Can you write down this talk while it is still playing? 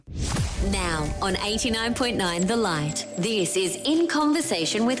Now on 89.9 The Light, this is In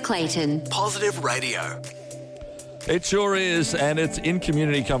Conversation with Clayton. Positive Radio. It sure is, and it's in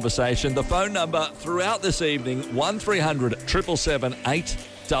community conversation. The phone number throughout this evening, 1300 777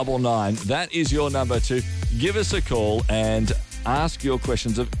 899. That is your number to give us a call and ask your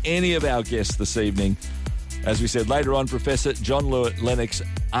questions of any of our guests this evening. As we said, later on, Professor John Lennox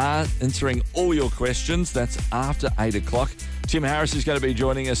are answering all your questions. That's after 8 o'clock. Tim Harris is going to be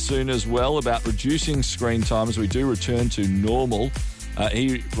joining us soon as well about reducing screen time as we do return to normal.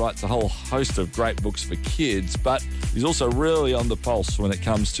 He writes a whole host of great books for kids, but he's also really on the pulse when it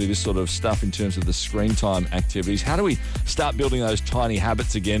comes to this sort of stuff in terms of the screen time activities. How do we start building those tiny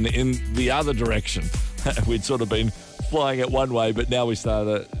habits again in the other direction? We'd sort of been flying it one way, but now we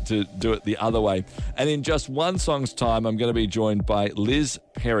started to do it the other way. And in just one song's time, I'm going to be joined by Liz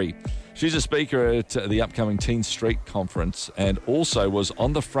Perry. She's a speaker at the upcoming Teen Street Conference and also was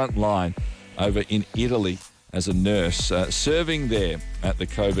on the front line over in Italy as a nurse, serving there at the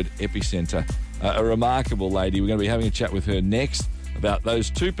COVID epicentre. A remarkable lady. We're going to be having a chat with her next about those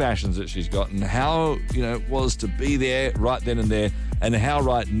two passions that she's got and how, it was to be there right then and there, and how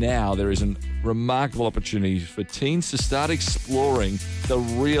right now there is a remarkable opportunity for teens to start exploring the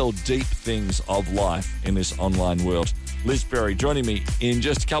real deep things of life in this online world. Liz Perry joining me in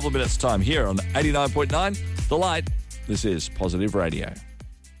just a couple of minutes' time here on 89.9 The Light. This is Positive Radio.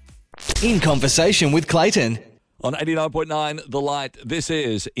 In Conversation with Clayton. On 89.9 The Light, this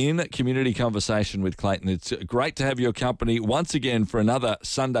is In Community Conversation with Clayton. It's great to have your company once again for another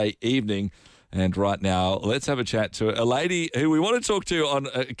Sunday evening. And right now, let's have a chat to a lady who we want to talk to on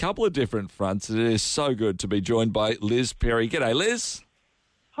a couple of different fronts. It is so good to be joined by Liz Perry. G'day, Liz.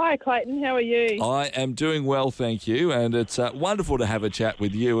 Hi, Clayton. How are you? I am doing well, thank you. And it's wonderful to have a chat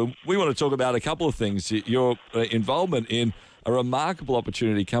with you. And we want to talk about a couple of things. Your involvement in a remarkable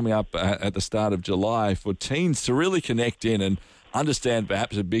opportunity coming up at the start of July for teens to really connect in and understand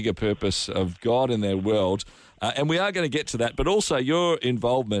perhaps a bigger purpose of God in their world. And we are going to get to that, but also your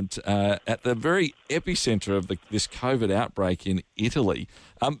involvement at the very epicenter of this COVID outbreak in Italy.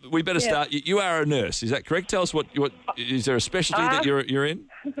 We better start. You are a nurse, is that correct? Tell us what is there a specialty that you're in?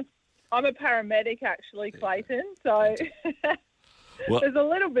 I'm a paramedic, actually, Clayton. So well, there's a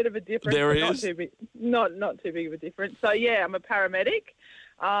little bit of a difference. There is. Not too big of a difference. So yeah, I'm a paramedic.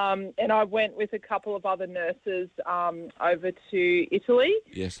 And I went with a couple of other nurses over to Italy.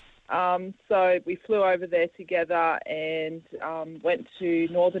 Yes. So we flew over there together and went to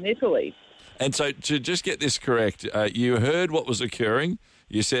northern Italy. And so to just get this correct, you heard what was occurring.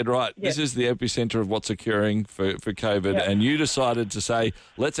 You said, right, This is the epicenter of what's occurring for COVID, and you decided to say,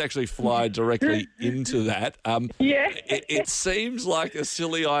 let's actually fly directly into that. It seems like a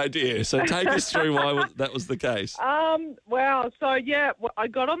silly idea. So take us through why that was the case. I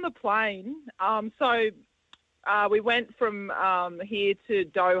got on the plane. We went from here to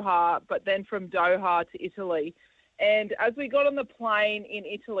Doha, but then from Doha to Italy. And as we got on the plane in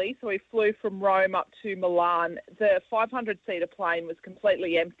Italy, so we flew from Rome up to Milan, the 500-seater plane was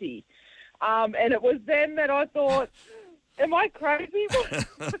completely empty. And it was then that I thought, am I crazy? What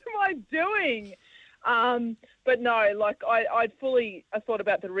am I doing? But no, I thought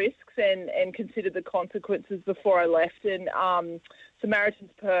about the risks and considered the consequences before I left. And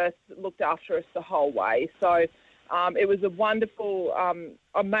Samaritan's Purse looked after us the whole way. So it was a wonderful,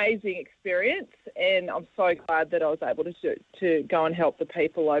 amazing experience, and I'm so glad that I was able to go and help the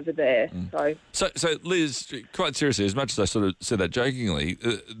people over there. So Liz, quite seriously, as much as I sort of said that jokingly,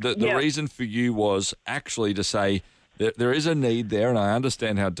 the reason for you was actually to say that there is a need there, and I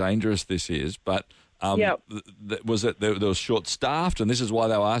understand how dangerous this is, but was it they were short-staffed, and this is why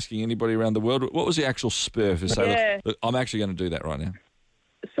they were asking anybody around the world? What was the actual spur to say, look, I'm actually going to do that right now?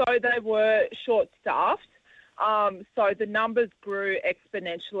 So they were short-staffed. So the numbers grew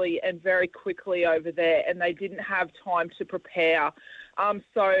exponentially and very quickly over there, and they didn't have time to prepare.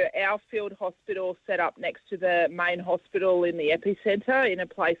 So our field hospital set up next to the main hospital in the epicenter in a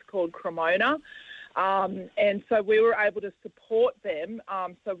place called Cremona. And so we were able to support them.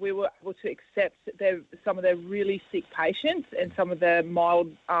 So we were able to accept some of their really sick patients and some of their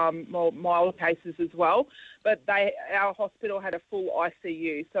mild cases as well. But our hospital had a full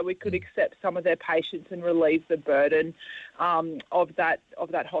ICU, so we could accept some of their patients and relieve the burden of that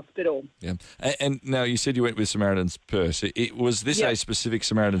hospital. Yeah. And now you said you went with Samaritan's Purse. Was this a specific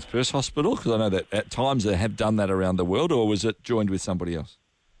Samaritan's Purse hospital? Because I know that at times they have done that around the world, or was it joined with somebody else?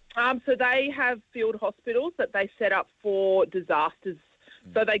 So they have field hospitals that they set up for disasters.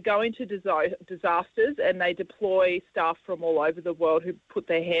 So they go into disasters and they deploy staff from all over the world who put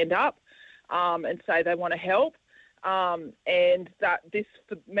their hand up and say they want to help. And that this,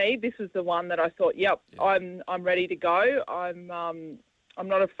 for me, this was the one that I thought, I'm ready to go. I'm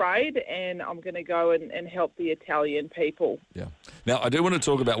not afraid, and I'm going to go and help the Italian people. Yeah. Now, I do want to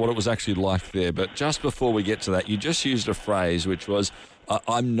talk about what it was actually like there, but just before we get to that, you just used a phrase which was,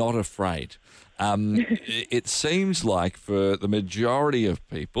 I'm not afraid. It seems like for the majority of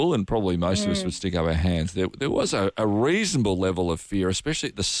people, and probably most of us would stick up our hands, there was a reasonable level of fear, especially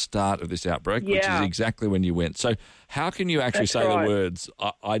at the start of this outbreak, which is exactly when you went. So how can you actually say the words,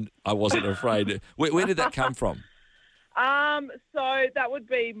 I wasn't afraid? Where did that come from? So that would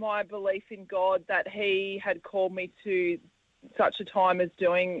be my belief in God, that he had called me to such a time as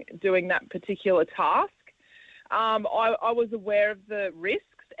doing that particular task. I was aware of the risks,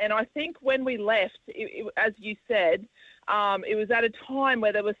 and I think when we left, as you said, it was at a time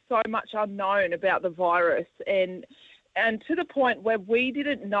where there was so much unknown about the virus, and to the point where we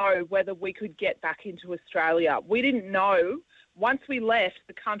didn't know whether we could get back into Australia. We didn't know once we left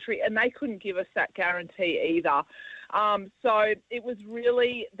the country, and they couldn't give us that guarantee either. So it was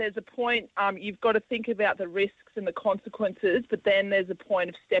really, there's a point, you've got to think about the risks and the consequences, but then there's a point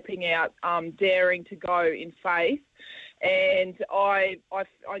of stepping out, daring to go in faith. And I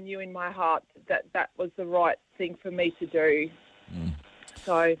knew in my heart that was the right thing for me to do.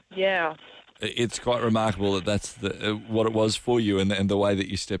 So, yeah. It's quite remarkable that that's what it was for you, and the way that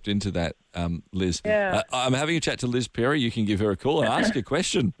you stepped into that, Liz. Yeah. I'm having a chat to Liz Perry. You can give her a call and ask a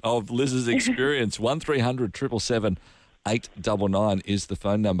question of Liz's experience. 1300 777 899 is the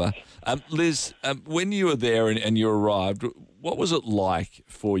phone number. Liz, when you were there and you arrived, what was it like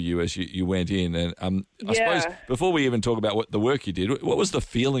for you as you went in? And I suppose before we even talk about what the work you did, what was the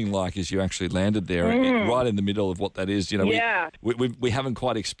feeling like as you actually landed there, right in the middle of what that is? You know, we haven't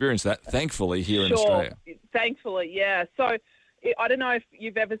quite experienced that, thankfully, here in Australia. Thankfully, yeah. So I don't know if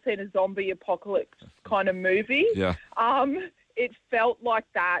you've ever seen a zombie apocalypse kind of movie. Yeah. It felt like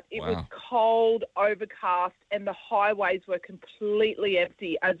that. It was cold, overcast, and the highways were completely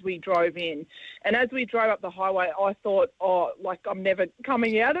empty as we drove in. And as we drove up the highway, I thought, I'm never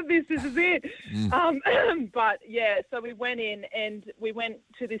coming out of this. This is it. But, yeah, so we went in and we went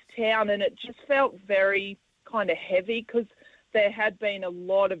to this town, and it just felt very kind of heavy because there had been a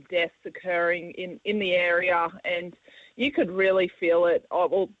lot of deaths occurring in the area, and you could really feel it.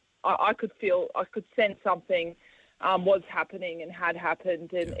 I could sense something was happening and had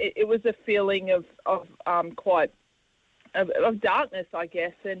happened, and it was a feeling of darkness, I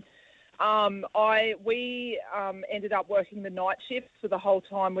guess. And we ended up working the night shifts for the whole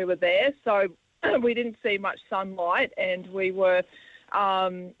time we were there, so we didn't see much sunlight, and we were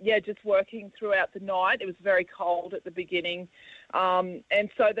just working throughout the night. It was very cold at the beginning,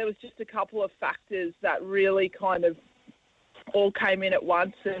 and so there was just a couple of factors that really kind of all came in at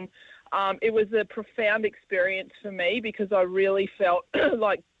once, and it was a profound experience for me because I really felt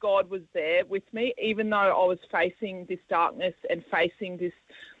like God was there with me, even though I was facing this darkness and facing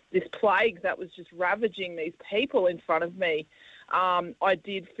this plague that was just ravaging these people in front of me. I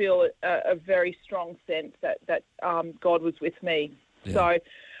did feel a very strong sense that God was with me. Yeah. So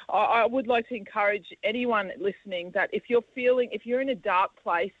I would like to encourage anyone listening that if you're in a dark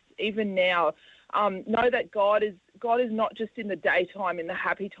place, even now, know that God is not just in the daytime, in the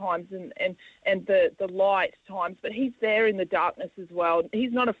happy times and the light times, but he's there in the darkness as well.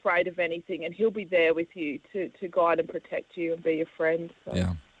 He's not afraid of anything, and he'll be there with you to guide and protect you and be your friend. So.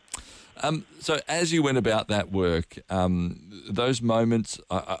 Yeah. So as you went about that work, those moments,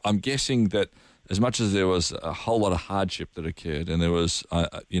 I'm guessing that as much as there was a whole lot of hardship that occurred, and there was,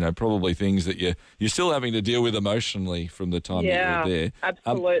 probably things that you're still having to deal with emotionally from the time that you were there.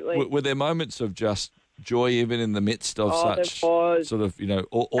 Absolutely. Were there moments of just joy even in the midst of such sort of,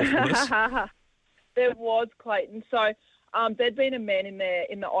 awfulness? There was, Clayton. So there'd been a man in there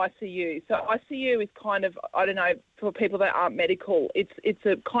in the ICU. So ICU is kind of, I don't know, for people that aren't medical, it's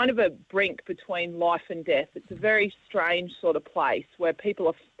a kind of a brink between life and death. It's a very strange sort of place where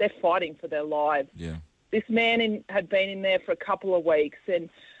people they're fighting for their lives. Yeah. This man had been in there for a couple of weeks, and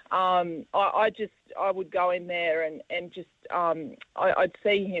I would go in there and just I'd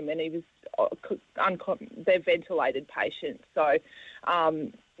see him, and he was they're ventilated patients. So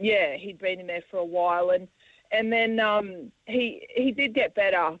he'd been in there for a while, and then he did get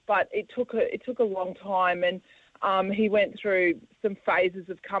better, but it took a long time, and he went through some phases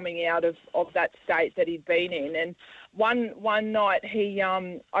of coming out of that state that he'd been in. And one night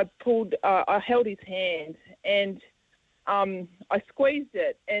I held his hand, and I squeezed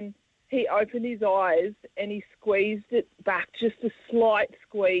it, and he opened his eyes and he squeezed it back, just a slight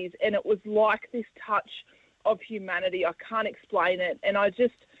squeeze, and it was like this touch of humanity. I can't explain it, and I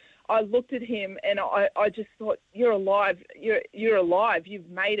I looked at him and I just thought, you're alive. You're alive. You've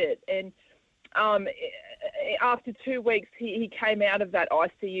made it. And after 2 weeks, he came out of that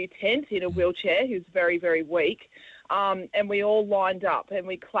ICU tent in a wheelchair. He was very, very weak. And we all lined up and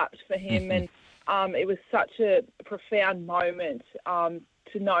we clapped for him. And it was such a profound moment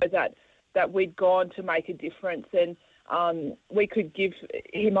to know that we'd gone to make a difference, and we could give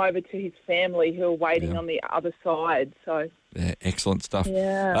him over to his family who are waiting on the other side. So yeah, excellent stuff.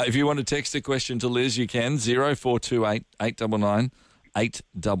 Yeah. If you want to text a question to Liz, you can 0428 899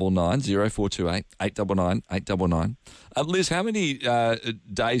 899 0428 899 899. Liz, how many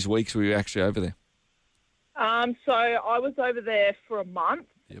days, weeks were you actually over there? So I was over there for a month,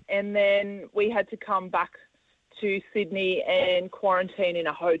 and then we had to come back to Sydney and quarantine in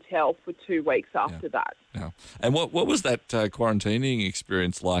a hotel for 2 weeks after that. Yeah. And what was that quarantining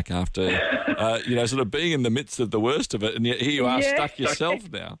experience like after, sort of being in the midst of the worst of it, and yet here you are stuck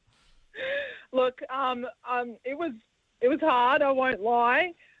yourself now? Look, it was hard, I won't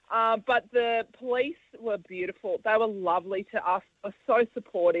lie, but the police were beautiful. They were lovely to us. They were so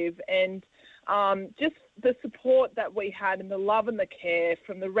supportive, and just the support that we had and the love and the care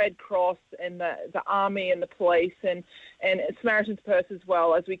from the Red Cross and the Army and the police and Samaritan's Purse as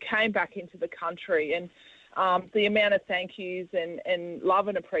well as we came back into the country, and the amount of thank yous and love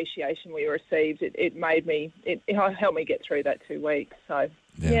and appreciation we received, it helped me get through that 2 weeks. So,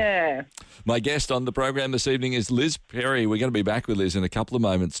 yeah. My guest on the program this evening is Liz Perry. We're going to be back with Liz in a couple of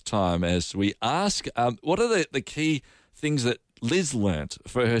moments' time as we ask what are the key things that Liz learnt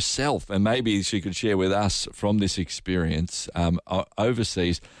for herself, and maybe she could share with us from this experience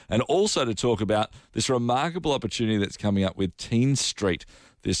overseas, and also to talk about this remarkable opportunity that's coming up with Teen Street,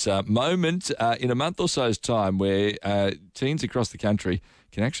 this moment in a month or so's time where teens across the country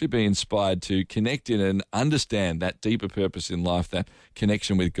can actually be inspired to connect in and understand that deeper purpose in life, that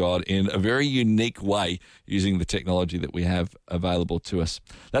connection with God in a very unique way using the technology that we have available to us.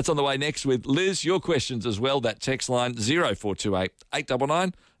 That's on the way next with Liz. Your questions as well, that text line 0428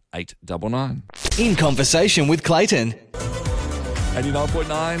 899 899. In Conversation with Clayton.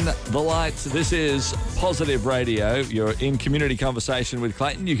 89.9 The Lights. This is Positive Radio. You're in community conversation with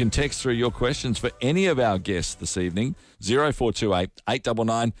Clayton. You can text through your questions for any of our guests this evening. 0428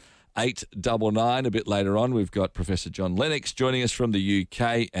 899 899. A bit later on, we've got Professor John Lennox joining us from the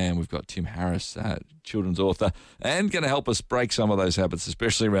UK, and we've got Tim Harris, children's author, and going to help us break some of those habits,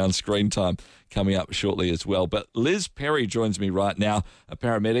 especially around screen time, coming up shortly as well. But Liz Perry joins me right now, a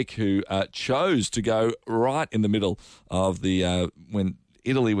paramedic who chose to go right in the middle of the when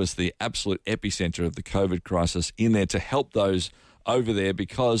Italy was the absolute epicenter of the COVID crisis, in there to help those over there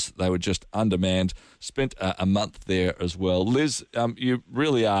because they were just undermanned. Spent a month there as well. Liz, you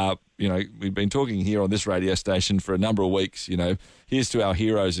really are, we've been talking here on this radio station for a number of weeks, Here's to Our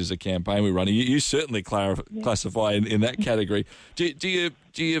Heroes is a campaign we run. You certainly classify in that category. Do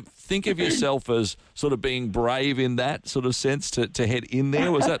you think of yourself as sort of being brave in that sort of sense to head in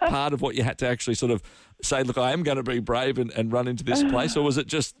there? Was that part of what you had to actually sort of say, look, I am going to be brave and run into this place? Or was it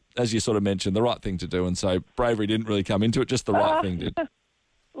just, as you sort of mentioned, the right thing to do, and so bravery didn't really come into it, just the right thing did?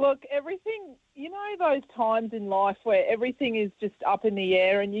 Look, everything, those times in life where everything is just up in the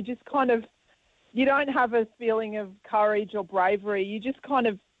air and you just kind of, you don't have a feeling of courage or bravery. You just kind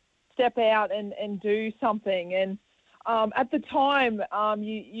of step out and do something. And at the time,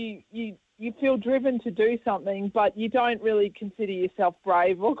 you feel driven to do something, but you don't really consider yourself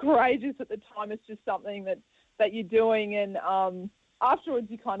brave or courageous at the time. It's just something that you're doing. And afterwards,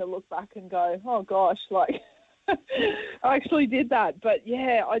 you kind of look back and go, oh, gosh, like I actually did that. But,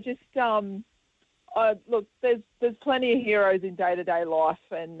 yeah, I just look, there's plenty of heroes in day-to-day life,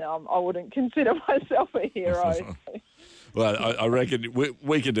 and I wouldn't consider myself a hero. Well, I reckon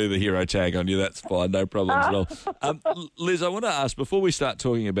we can do the hero tag on you. That's fine. No problems at all. Liz, I want to ask, before we start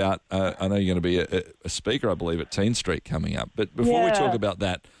talking about, I know you're going to be a speaker, I believe, at Teen Street coming up. But before we talk about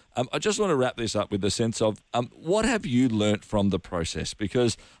that, I just want to wrap this up with the sense of what have you learnt from the process?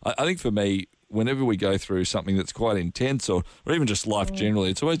 Because I think for me, whenever we go through something that's quite intense or even just life generally,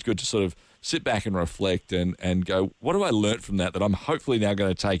 it's always good to sort of sit back and reflect and go, what have I learnt from that I'm hopefully now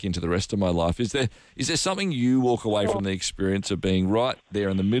going to take into the rest of my life? Is there something you walk away from the experience of being right there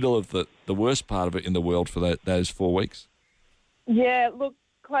in the middle of the worst part of it in the world for those 4 weeks? Yeah, look,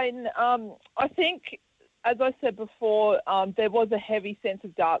 Clayton, I think, as I said before, there was a heavy sense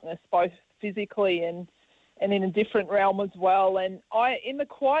of darkness, both physically and in a different realm as well. And in the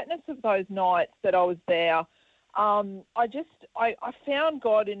quietness of those nights that I was there, I found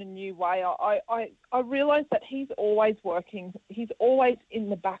God in a new way. I realised that He's always working. He's always in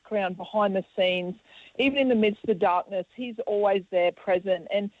the background, behind the scenes, even in the midst of the darkness. He's always there, present,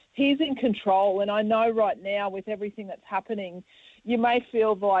 and He's in control. And I know right now, with everything that's happening, you may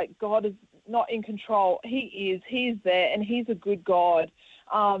feel like God is not in control. He is. He's there, and He's a good God.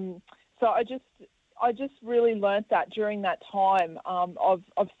 So I just really learnt that during that time of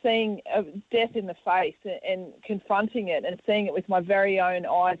seeing death in the face and confronting it and seeing it with my very own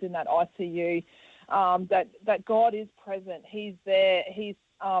eyes in that ICU, that God is present. He's there. He's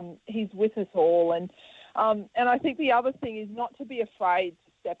with us all. And I think the other thing is not to be afraid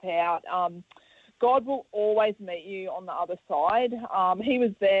to step out. God will always meet you on the other side. He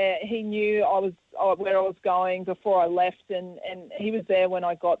was there. He knew where I was going before I left, and He was there when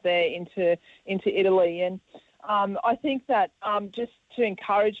I got there into Italy. And I think that just to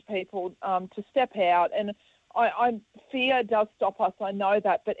encourage people to step out, and fear does stop us, I know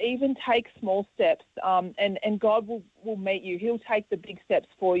that, but even take small steps, and God will meet you. He'll take the big steps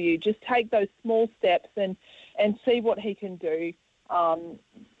for you. Just take those small steps and see what He can do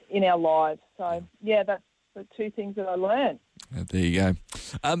in our lives. So, yeah, that's the two things that I learned. There you go.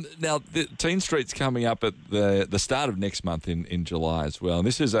 Now, the Teen Street's coming up at the start of next month in July as well. And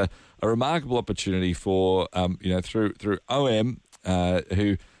this is a remarkable opportunity for, through OM,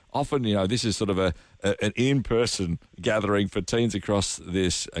 who often, this is sort of an in-person gathering for teens across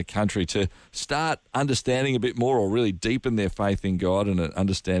this country to start understanding a bit more or really deepen their faith in God and an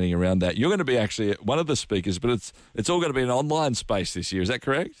understanding around that. You're going to be actually one of the speakers, but it's all going to be an online space this year. Is that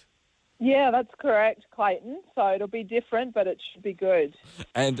correct? Yeah, that's correct, Clayton. So it'll be different, but it should be good.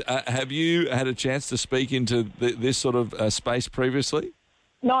 And have you had a chance to speak into this sort of space previously?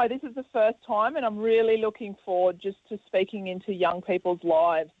 No, this is the first time, and I'm really looking forward just to speaking into young people's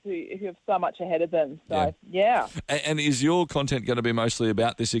lives who have so much ahead of them. So, yeah. And is your content going to be mostly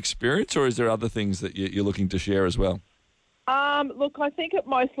about this experience, or is there other things that you're looking to share as well? Look, I think it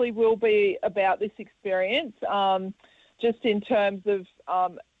mostly will be about this experience, just in terms of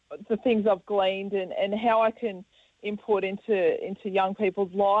the things I've gleaned and how I can input into young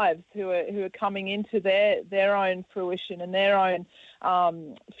people's lives who are coming into their own fruition and their own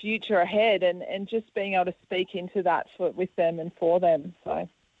future ahead, and just being able to speak into that with them and for them. So.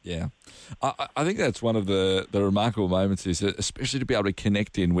 Yeah. I think that's one of the remarkable moments, is that especially to be able to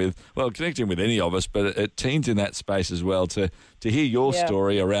connect in with any of us, but teens in that space as well, to hear your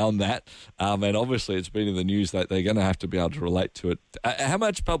story around that. And obviously it's been in the news that they're going to have to be able to relate to it. How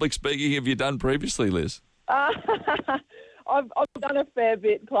much public speaking have you done previously, Liz? I've done a fair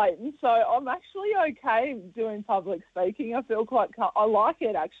bit, Clayton, so I'm actually okay doing public speaking. I feel I like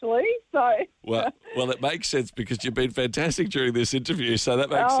it, actually. So well, it makes sense because you've been fantastic during this interview, so that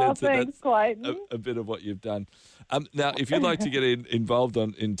makes sense. Thanks, Clayton. A bit of what you've done. Now, if you'd like to get involved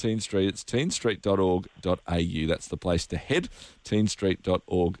in Teen Street, it's teenstreet.org.au. That's the place to head,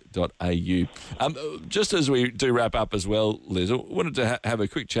 teenstreet.org.au. Just as we do wrap up as well, Liz, I wanted to have a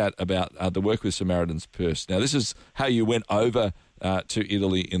quick chat about the work with Samaritan's Purse. Now, this is how you went over to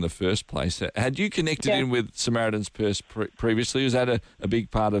Italy in the first place. Had you connected in with Samaritan's Purse previously? Was that a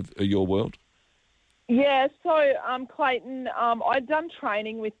big part of your world? Yeah, so Clayton, I'd done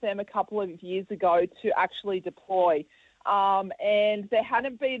training with them a couple of years ago to actually deploy, and there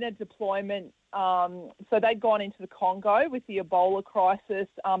hadn't been a deployment. So they'd gone into the Congo with the Ebola crisis.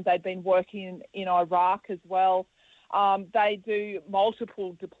 They'd been working in Iraq as well. They do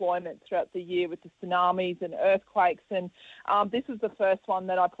multiple deployments throughout the year with the tsunamis and earthquakes, and this was the first one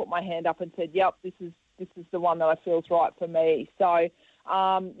that I put my hand up and said, "Yep, this is the one that I feel's right for me." So.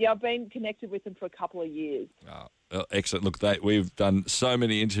 I've been connected with them for a couple of years. Oh, excellent. Look, we've done so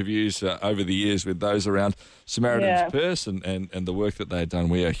many interviews over the years with those around Samaritan's Purse and the work that they've done.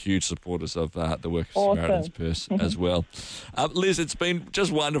 We are huge supporters of the work of Samaritan's Purse as well. Liz, it's been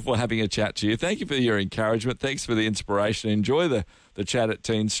just wonderful having a chat to you. Thank you for your encouragement. Thanks for the inspiration. Enjoy the chat at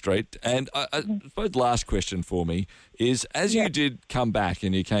Teen Street. And I suppose the last question for me is, as you did come back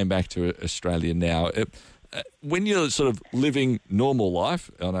and you came back to Australia now, when you're sort of living normal life,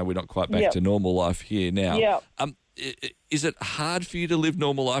 I know we're not quite back to normal life here now, is it hard for you to live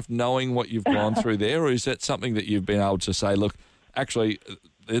normal life knowing what you've gone through there, or is that something that you've been able to say, look, actually,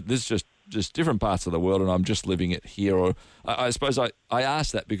 this is just different parts of the world and I'm just living it here? Or I suppose I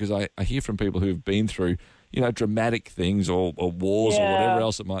ask that because I hear from people who've been through, dramatic things or wars or whatever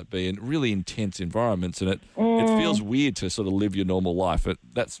else it might be, in really intense environments, and it feels weird to sort of live your normal life.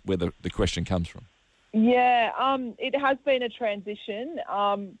 That's where the question comes from. Yeah, it has been a transition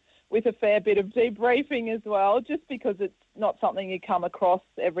with a fair bit of debriefing as well, just because it's not something you come across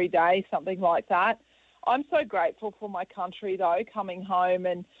every day, something like that. I'm so grateful for my country, though, coming home,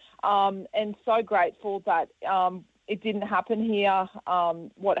 and so grateful that it didn't happen here,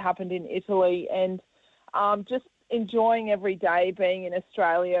 what happened in Italy, and just enjoying every day being in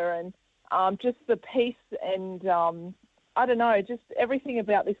Australia, and just the peace and, I don't know, just everything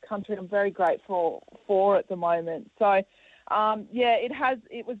about this country I'm very grateful for at the moment. So,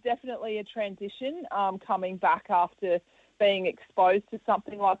 it was definitely a transition coming back after being exposed to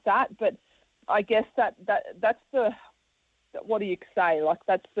something like that. But I guess that's what do you say? Like,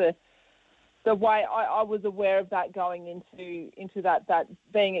 that's the way I was aware of that going into that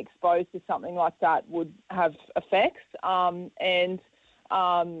being exposed to something like that would have effects. I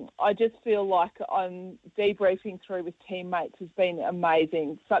just feel like I'm debriefing through with teammates has been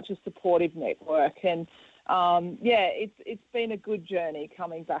amazing, such a supportive network, and it's been a good journey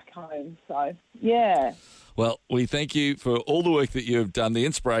coming back home. So, yeah. Well, we thank you for all the work that you have done, the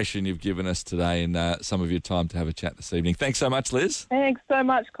inspiration you've given us today, and some of your time to have a chat this evening. Thanks so much, Liz. Thanks so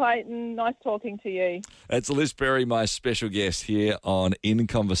much, Clayton. Nice talking to you. It's Liz Berry, my special guest here on In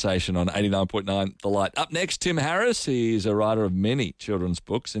Conversation on 89.9 The Light. Up next, Tim Harris. He's a writer of many children's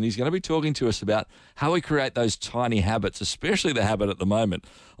books, and he's going to be talking to us about how we create those tiny habits, especially the habit at the moment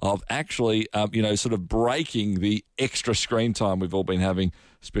of actually, sort of breaking the extra screen time we've all been having,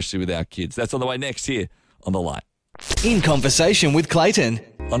 especially with our kids. That's on the way next here on The Light. In Conversation with Clayton.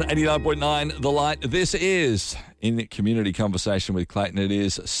 On 89.9 The Light, this is In Community Conversation with Clayton. It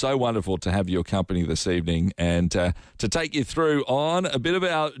is so wonderful to have your company this evening and to take you through on a bit of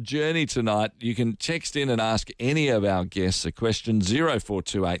our journey tonight. You can text in and ask any of our guests a question,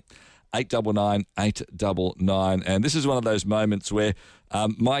 0428 899 899. And this is one of those moments where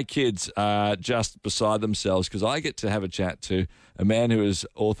my kids are just beside themselves because I get to have a chat to a man who has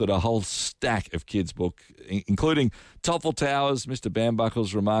authored a whole stack of kids' book, including Toffel Towers, Mr.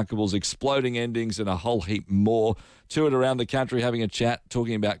 Bambuckle's Remarkables, Exploding Endings, and a whole heap more. Toured around the country having a chat,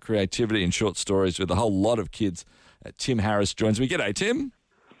 talking about creativity and short stories with a whole lot of kids. Tim Harris joins me. G'day, Tim.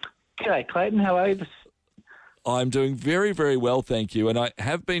 G'day, Clayton. How are you? I'm doing very, very well, thank you. And I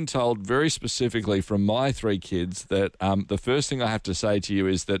have been told very specifically from my three kids that the first thing I have to say to you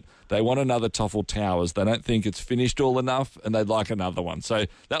is that they want another Toffel Towers. They don't think it's finished all enough and they'd like another one. So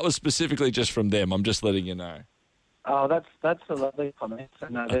that was specifically just from them. I'm just letting you know. Oh, that's a lovely comment. So,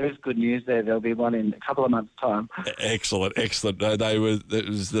 no, there is good news there. There'll be one in a couple of months' time. Excellent, excellent. No, it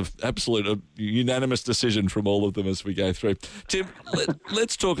was the absolute unanimous decision from all of them as we go through. Tim,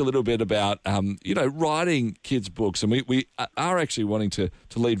 let's talk a little bit about, writing kids' books. And we are actually wanting to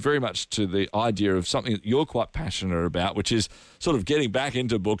lead very much to the idea of something that you're quite passionate about, which is sort of getting back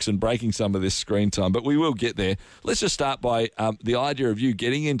into books and breaking some of this screen time. But we will get there. Let's just start by the idea of you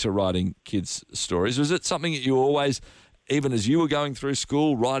getting into writing kids' stories. Was it something that you always, even as you were going through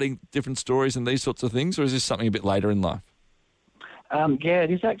school, writing different stories and these sorts of things, or is this something a bit later in life?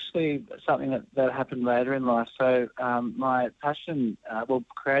 It is actually something that happened later in life. So my passion,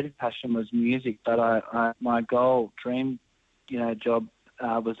 creative passion was music, but my dream job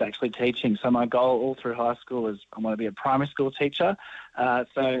was actually teaching. So my goal all through high school was I want to be a primary school teacher.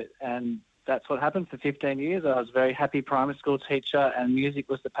 And that's what happened for 15 years. I was a very happy primary school teacher, and music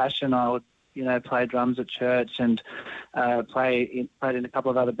was the passion. I would play drums at church and played in a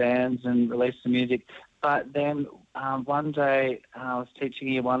couple of other bands and released some music. But then one day I was teaching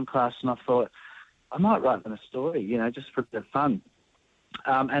year one class and I thought, I might write them a story, just for a bit of fun.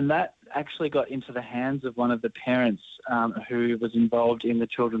 And that actually got into the hands of one of the parents who was involved in the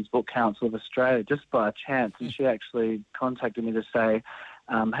Children's Book Council of Australia, just by a chance. And she actually contacted me to say,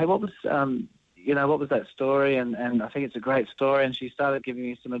 hey, what was that story? And I think it's a great story. And she started giving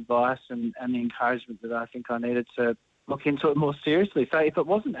me some advice and the encouragement that I think I needed to look into it more seriously. So if it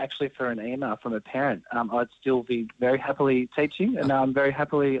wasn't actually for an email from a parent, I'd still be very happily teaching, and I'm very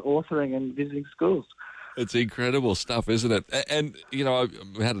happily authoring and visiting schools. It's incredible stuff, isn't it? And,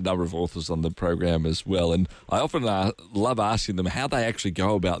 I've had a number of authors on the program as well, and I often love asking them how they actually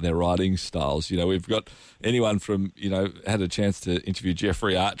go about their writing styles. We've got anyone from, had a chance to interview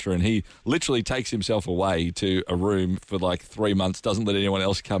Jeffrey Archer, and he literally takes himself away to a room for like 3 months, doesn't let anyone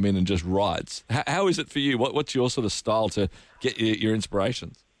else come in and just writes. How is it for you? What's your sort of style to get your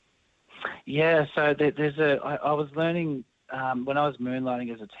inspirations? Yeah, so I was learning... when I was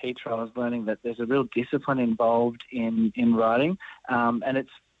moonlighting as a teacher, I was learning that there's a real discipline involved in writing, and it's,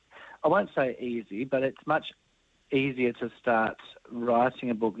 I won't say easy, but it's much easier to start writing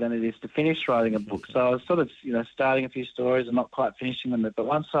a book than it is to finish writing a book. So I was sort of, starting a few stories and not quite finishing them. But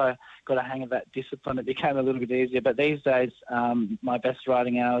once I got a hang of that discipline, it became a little bit easier. But these days, my best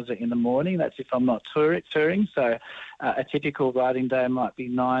writing hours are in the morning. That's if I'm not touring. So a typical writing day might be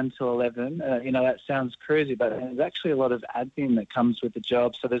 9 to 11. That sounds crazy, but there's actually a lot of admin that comes with the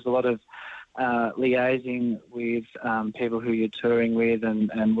job. So there's a lot of liaising with people who you're touring with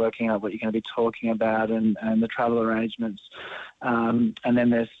and working out what you're going to be talking about and the travel arrangements. And then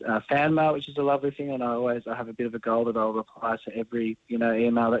there's fan mail, which is a lovely thing. And I have a bit of a goal that I'll reply to every,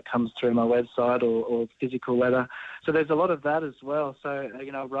 email that comes through my website or physical letter. So there's a lot of that as well. So,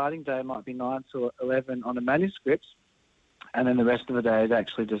 a writing day might be 9 to 11 on a manuscript. And then the rest of the day is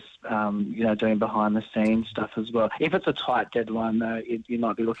actually just, doing behind-the-scenes stuff as well. If it's a tight deadline, though, you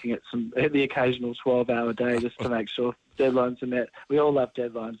might be looking at the occasional 12-hour day just to make sure deadlines are met. We all love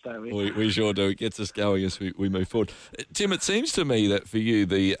deadlines, don't we? We sure do. It gets us going as we move forward. Tim, it seems to me that for you,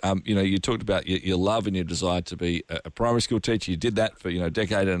 you talked about your love and your desire to be a primary school teacher. You did that for, a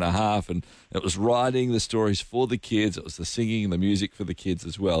decade and a half, and it was writing the stories for the kids. It was the singing and the music for the kids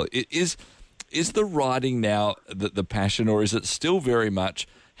as well. Is the writing now the passion, or is it still very much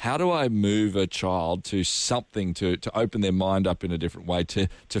how do I move a child to something, to open their mind up in a different way, to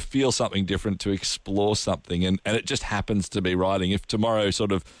feel something different, to explore something, and it just happens to be writing? If tomorrow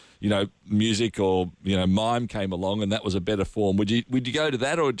sort of, music or, mime came along and that was a better form, would you go to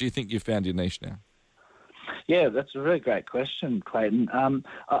that, or do you think you've found your niche now? Yeah, that's a really great question, Clayton.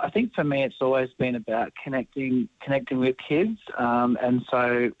 I think for me it's always been about connecting with kids. And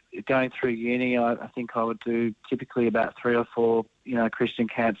so going through uni, I think I would do typically about 3 or 4, Christian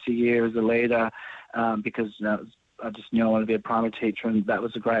camps a year as a leader because I just knew I wanted to be a primary teacher, and that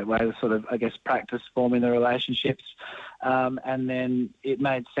was a great way to sort of, practice forming the relationships. And then it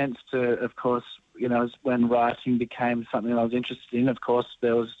made sense to, of course, when writing became something I was interested in, of course,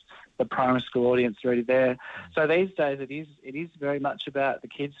 there was the primary school audience already there. So these days it is very much about the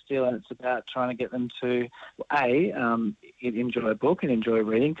kids still, and it's about trying to get them to enjoy a book and enjoy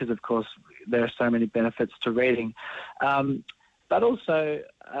reading, because of course there are so many benefits to reading, but also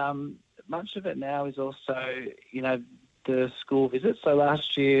much of it now is also the school visits. So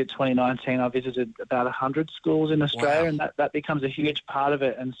last year, 2019, I visited about 100 schools in Australia. Wow. And that becomes a huge part of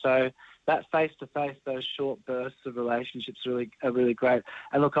it. And so that face-to-face, those short bursts of relationships are really great.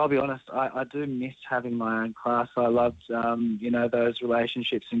 And look, I'll be honest, I do miss having my own class. I loved, those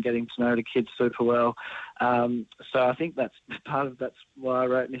relationships and getting to know the kids super well. So I think that's why I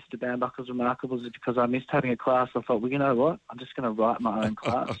wrote Mr. Bambuckle's Remarkables, is because I missed having a class. I thought, well, you know what? I'm just going to write my own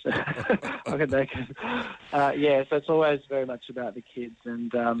class. So it's always very much about the kids.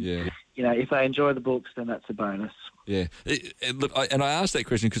 And, if they enjoy the books, then that's a bonus. Yeah. Look, I asked that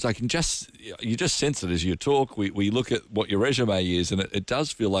question because you just sense it as you talk. We look at what your resume is, and it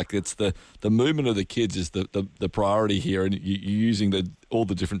does feel like it's the movement of the kids is the priority here, and you're using all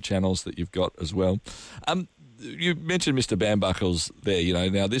the different channels that you've got as well. You mentioned Mr. Bambuckles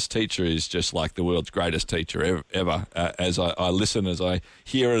there. Now this teacher is just like the world's greatest teacher ever. As I listen, as I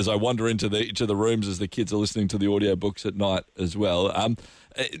hear, as I wander into the rooms, as the kids are listening to the audiobooks at night as well.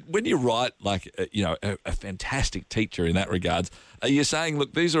 When you write a fantastic teacher in that regards, are you saying,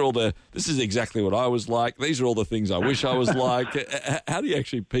 look, this is exactly what I was like. These are all the things I wish I was like. How do you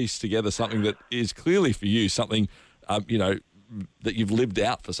actually piece together something that is clearly for you, something that you've lived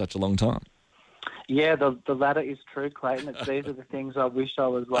out for such a long time? Yeah, the latter is true, Clayton. These are the things I wish I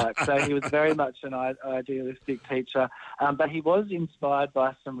was like. So he was very much an idealistic teacher, but he was inspired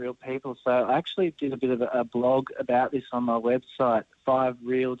by some real people. So I actually did a bit of a blog about this on my website, 5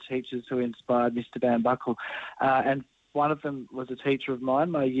 real teachers who inspired Mr. Bambuckle. And one of them was a teacher of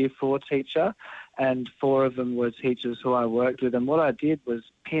mine, my Year 4 teacher, and 4 of them were teachers who I worked with. And what I did was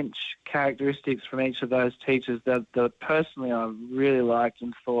pinch characteristics from each of those teachers that personally I really liked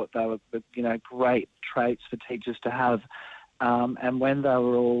and thought they were, great traits for teachers to have. And when they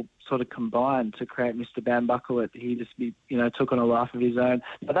were all sort of combined to create Mr. Bambuckle, he just took on a life of his own.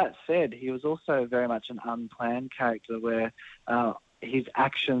 But that said, he was also very much an unplanned character where his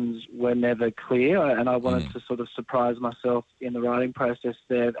actions were never clear, and I wanted to sort of surprise myself in the writing process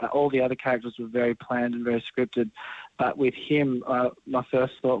there. All the other characters were very planned and very scripted, but with him, my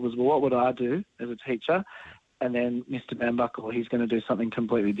first thought was, well, what would I do as a teacher? And then Mr. Bambuckle, he's going to do something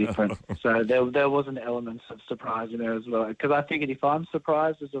completely different. So there was an element of surprise in there as well, because I figured if I'm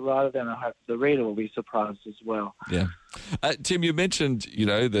surprised as a writer, then I hope the reader will be surprised as well. Yeah. Tim, you mentioned,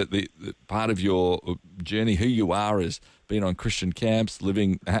 that the part of your journey, who you are, is being on Christian camps,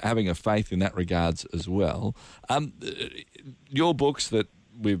 having a faith in that regards as well. Your books that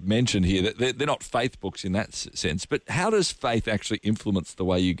we've mentioned here that they're not faith books in that sense, but how does faith actually influence the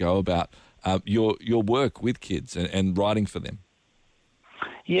way you go about your work with kids and writing for them?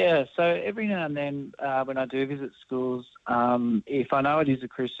 Yeah, so every now and then when I do visit schools, if I know it is a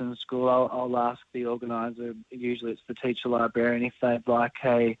Christian school, I'll ask the organiser, usually it's the teacher librarian, if they'd like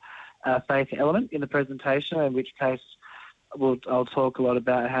a faith element in the presentation, in which case I'll talk a lot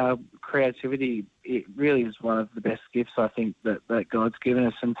about how creativity, it really is one of the best gifts I think that God's given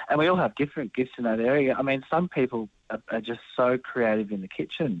us. And we all have different gifts in that area. I mean, some people are just so creative in the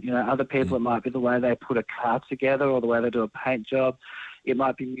kitchen. You know, other people, it might be the way they put a car together or the way they do a paint job. It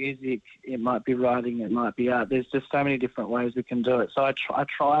might be music, it might be writing, it might be art. There's just so many different ways we can do it. So I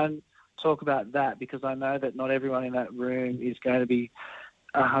try and talk about that because I know that not everyone in that room is going to be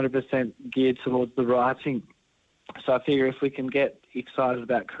 100% geared towards the writing. So I figure if we can get excited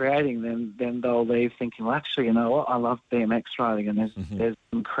about creating, then they'll leave thinking, well, actually, you know what, I love BMX riding, and there's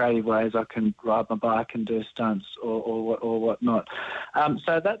some creative ways I can ride my bike and do stunts or whatnot.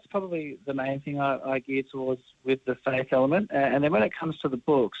 So that's probably the main thing I gear towards with the faith element. And then when it comes to the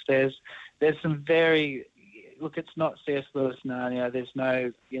books, there's some very... Look, it's not C.S. Lewis Narnia. There's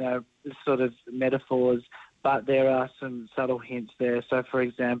no, sort of metaphors, but there are some subtle hints there. So, for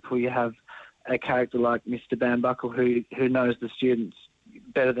example, you have a character like Mr. Bambuckle who knows the students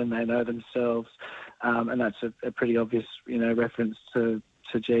better than they know themselves, and that's a pretty obvious, reference to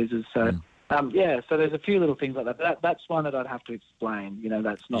Jesus. So, so there's a few little things like that. But that's one that I'd have to explain.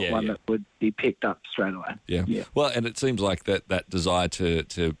 That's not one that would be picked up straight away. Yeah. Well, and it seems like that desire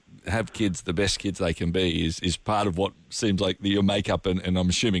to have kids, the best kids they can be, is part of what seems like your makeup, and I'm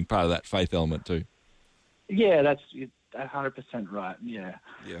assuming part of that faith element too. Yeah, that's 100% right. Yeah.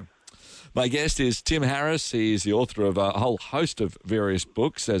 My guest is Tim Harris. He is the author of a whole host of various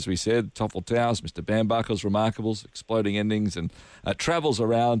books, as we said, Toffle Towers, Mr. Bambuckle's Remarkables, Exploding Endings, and travels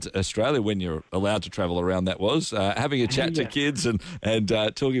around Australia when you're allowed to travel around, having a chat to kids and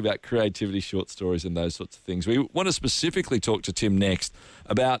talking about creativity, short stories and those sorts of things. We want to specifically talk to Tim next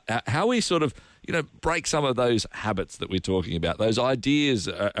about how we sort of, break some of those habits that we're talking about, those ideas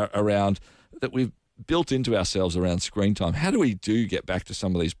around that we've built into ourselves around screen time. How do we get back to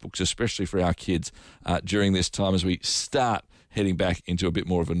some of these books, especially for our kids during this time as we start heading back into a bit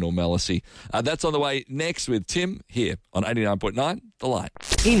more of a normalcy? That's on the way next with Tim here on 89.9 The Light.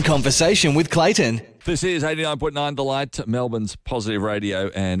 In Conversation with Clayton. This is 89.9 The Light, Melbourne's positive radio,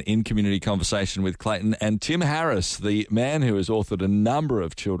 and in community conversation with Clayton and Tim Harris, the man who has authored a number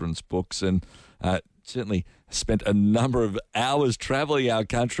of children's books and certainly spent a number of hours travelling our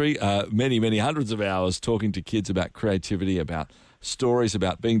country, many hundreds of hours talking to kids about creativity, about stories,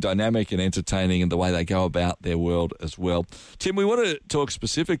 about being dynamic and entertaining and the way they go about their world as well. Tim, we want to talk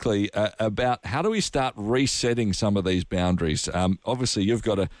specifically about how do we start resetting some of these boundaries. Obviously, you've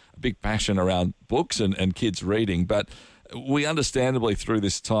got a big passion around books and kids reading, but we understandably through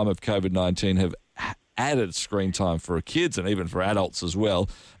this time of COVID-19 have added screen time for kids and even for adults as well.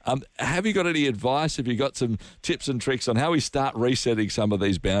 Have you got any advice? Have you got some tips and tricks on how we start resetting some of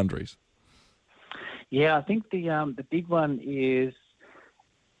these boundaries? Yeah, I think the big one is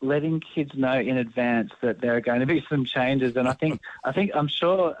letting kids know in advance that there are going to be some changes. And I'm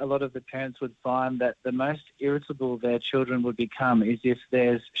sure a lot of the parents would find that the most irritable their children would become is if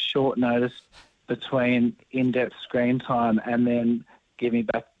there's short notice between in-depth screen time and then give me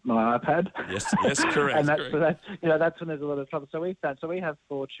back my iPad. Yes, correct. And that's when there's a lot of trouble. So we have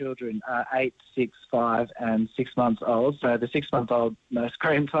 4 children, 8, 6, 5, and 6 months old. So the 6-month-old, no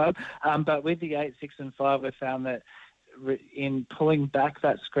screen time. But with the 8, 6, and 5, we found that in pulling back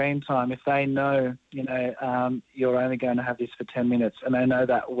that screen time, if they know, you're only going to have this for 10 minutes, and they know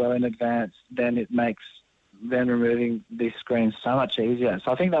that well in advance, then it makes then removing this screen so much easier.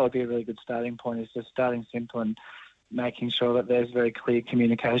 So I think that would be a really good starting point, is just starting simple and making sure that there's very clear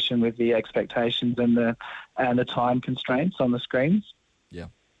communication with the expectations and the time constraints on the screens. Yeah.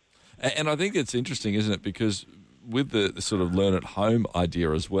 And I think it's interesting, isn't it? Because with the sort of learn at home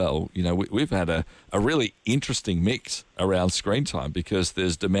idea as well, we've had a really interesting mix around screen time because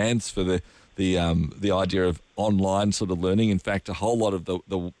there's demands for the idea of online sort of learning. In fact, a whole lot of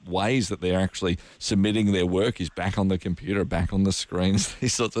the ways that they're actually submitting their work is back on the computer, back on the screens,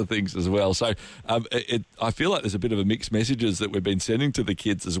 these sorts of things as well. So I feel like there's a bit of a mixed messages that we've been sending to the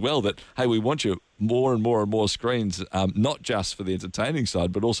kids as well that, hey, we want you more and more and more screens, not just for the entertaining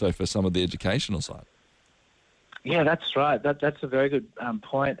side, but also for some of the educational side. Yeah, that's right. That's a very good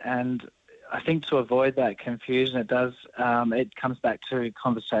point. And I think to avoid that confusion, it comes back to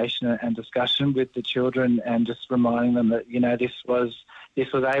conversation and discussion with the children, and just reminding them that this was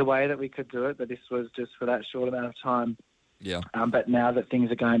a way that we could do it, but this was just for that short amount of time. Yeah. But now that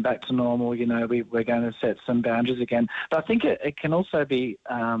things are going back to normal, you know, we're going to set some boundaries again. But I think it can also be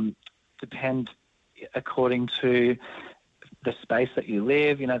depend according to the space that you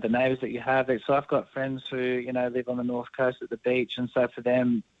live, you know, the neighbours that you have. So I've got friends who, you know, live on the north coast at the beach, and so for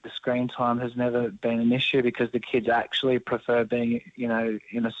them, the screen time has never been an issue because the kids actually prefer being, you know,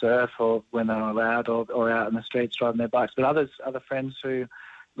 in a surf or when they're allowed or out in the streets riding their bikes. But other friends who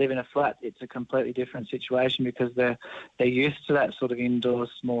live in a flat, it's a completely different situation because they're used to that sort of indoor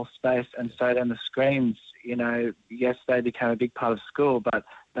small space, and so then the screens, you know, yes, they became a big part of school, but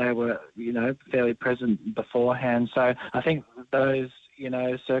they were, you know, fairly present beforehand. So I think those, you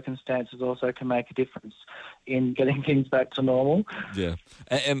know, circumstances also can make a difference in getting things back to normal. Yeah.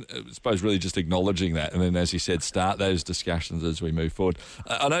 And I suppose really just acknowledging that, and then, as you said, start those discussions as we move forward.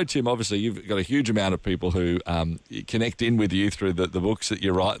 I know, Tim, obviously you've got a huge amount of people who connect in with you through the books that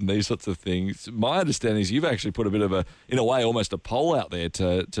you write and these sorts of things. My understanding is you've actually put a bit of in a way, almost a poll out there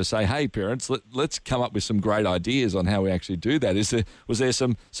to say, hey, parents, let's come up with some great ideas on how we actually do that. Was there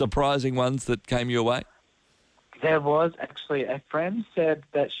some surprising ones that came your way? There was actually a friend said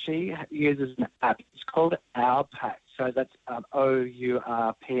that she uses an app. It's called OurPact. So that's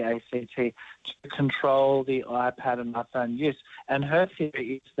OURPACT to control the iPad and iPhone use. And her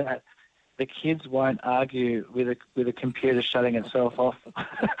theory is that the kids won't argue with a computer shutting itself off,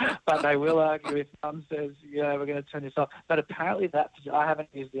 but they will argue if mum says, yeah, we're going to turn this off. But apparently I haven't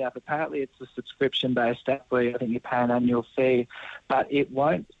used the app. Apparently it's a subscription-based app where I think you pay an annual fee, but it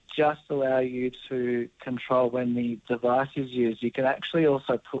won't just allow you to control when the device is used. You can actually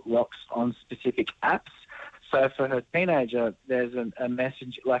also put locks on specific apps. So for her teenager, there's a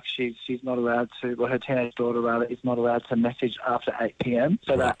message, like she's not allowed to, well, her teenage daughter rather, is not allowed to message after 8 p.m.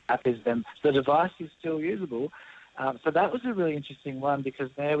 So that app is then, the device is still usable. So that was a really interesting one because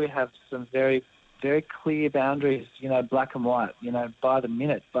there we have some very, very clear boundaries, you know, black and white, you know, by the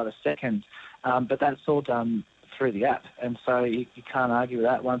minute, by the second. But that's all done through the app, and so you can't argue with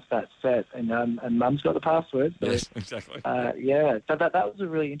that once that's set. And mum's got the password. So, yes, exactly. Yeah, so that was a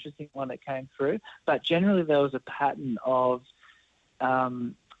really interesting one that came through. But generally, there was a pattern of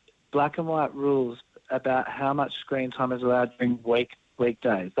black and white rules about how much screen time is allowed during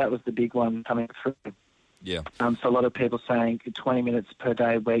weekdays. That was the big one coming through. Yeah. So a lot of people saying 20 minutes per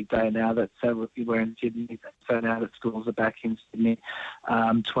day weekday now that we're in Sydney. So now that schools are back in Sydney,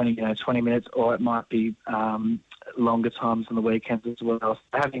 20 minutes, or it might be longer times on the weekends as well. So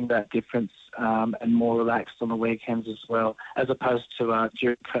having that difference and more relaxed on the weekends as well, as opposed to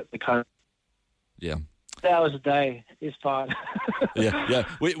during the COVID. Yeah. Hours a day is fine. Yeah.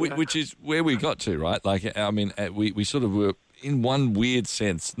 Which is where we got to, right? Like, I mean, we sort of were, in one weird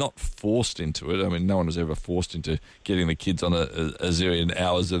sense, not forced into it. I mean, no one was ever forced into getting the kids on a zillion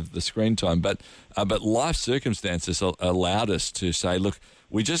hours of the screen time, but life circumstances allowed us to say, look,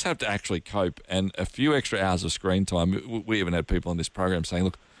 we just have to actually cope, and a few extra hours of screen time. We even had people on this program saying,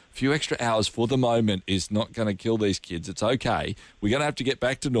 look, a few extra hours for the moment is not going to kill these kids. It's okay. We're going to have to get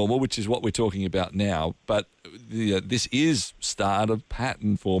back to normal, which is what we're talking about now. But this is start of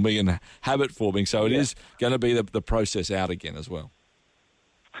pattern forming and habit forming, so it is going to be the process out again as well.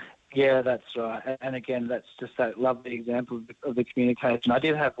 Yeah, that's right. And again, that's just that lovely example of the communication. I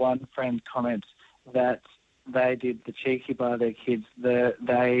did have one friend comment that they did the cheeky by their kids.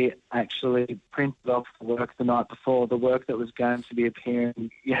 They actually printed off the work the night before, the work that was going to be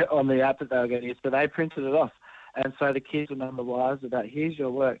appearing on the app that they were going to use, but they printed it off. And so the kids were none the wiser about, here's your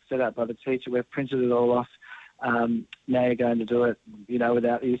work set up by the teacher, we've printed it all off. Now you're going to do it, you know,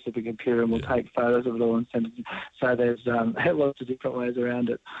 without the use of a computer, and we'll take photos of it all and send it. So there's lots of different ways around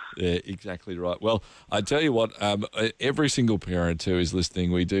it. Yeah, exactly right. Well, I tell you what, every single parent who is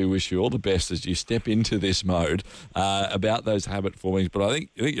listening, we do wish you all the best as you step into this mode about those habit formings. But I think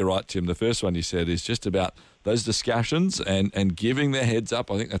you're right, Tim. The first one you said is just about those discussions and giving their heads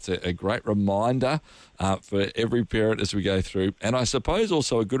up. I think that's a great reminder for every parent as we go through. And I suppose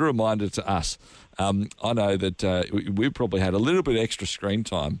also a good reminder to us. I know that we probably had a little bit extra screen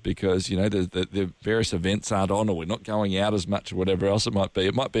time because, you know, the various events aren't on, or we're not going out as much, or whatever else it might be.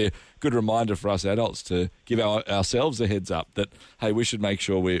 It might be a good reminder for us adults to give ourselves a heads up that, hey, we should make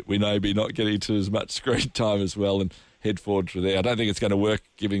sure we maybe not getting to as much screen time as well, and head forward through there. I don't think it's going to work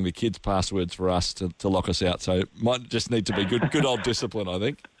giving the kids passwords for us to lock us out, so it might just need to be good old discipline, I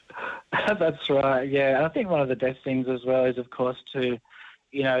think. That's right, yeah. And I think one of the best things as well is, of course, to,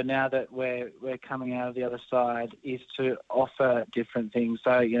 you know, now that we're coming out of the other side, is to offer different things.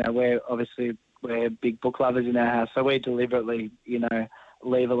 So, you know, we're big book lovers in our house, so we deliberately, you know,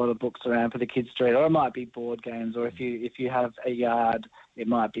 leave a lot of books around for the kids to read, or it might be board games, or if you have a yard, it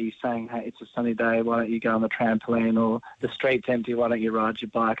might be saying, hey, it's a sunny day, why don't you go on the trampoline, or the street's empty, why don't you ride your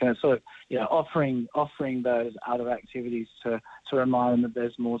bike? And it's sort of, offering those other activities to remind them that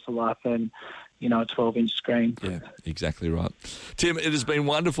there's more to life than, a 12-inch screen. Yeah, exactly right. Tim, it has been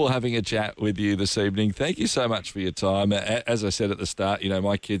wonderful having a chat with you this evening. Thank you so much for your time. As I said at the start,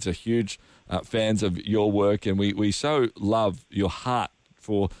 my kids are huge fans of your work, and we so love your heart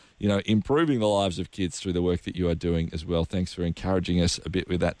for, improving the lives of kids through the work that you are doing as well. Thanks for encouraging us a bit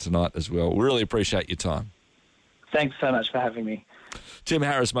with that tonight as well. We really appreciate your time. Thanks so much for having me. Tim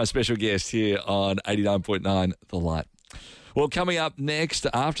Harris, my special guest here on 89.9 The Light. Well, coming up next,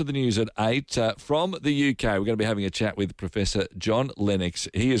 after the news at 8, from the UK, we're going to be having a chat with Professor John Lennox.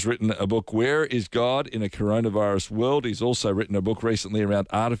 He has written a book, Where is God in a Coronavirus World? He's also written a book recently around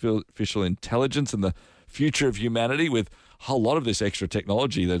artificial intelligence and the future of humanity, with a whole lot of this extra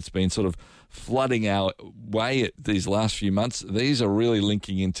technology that's been sort of flooding our way these last few months. These are really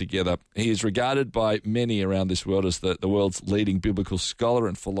linking in together. He is regarded by many around this world as the world's leading biblical scholar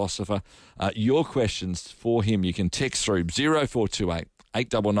and philosopher. Your questions for him, you can text through 0428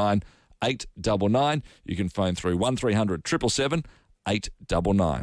 899 899. You can phone through 1300 777 899.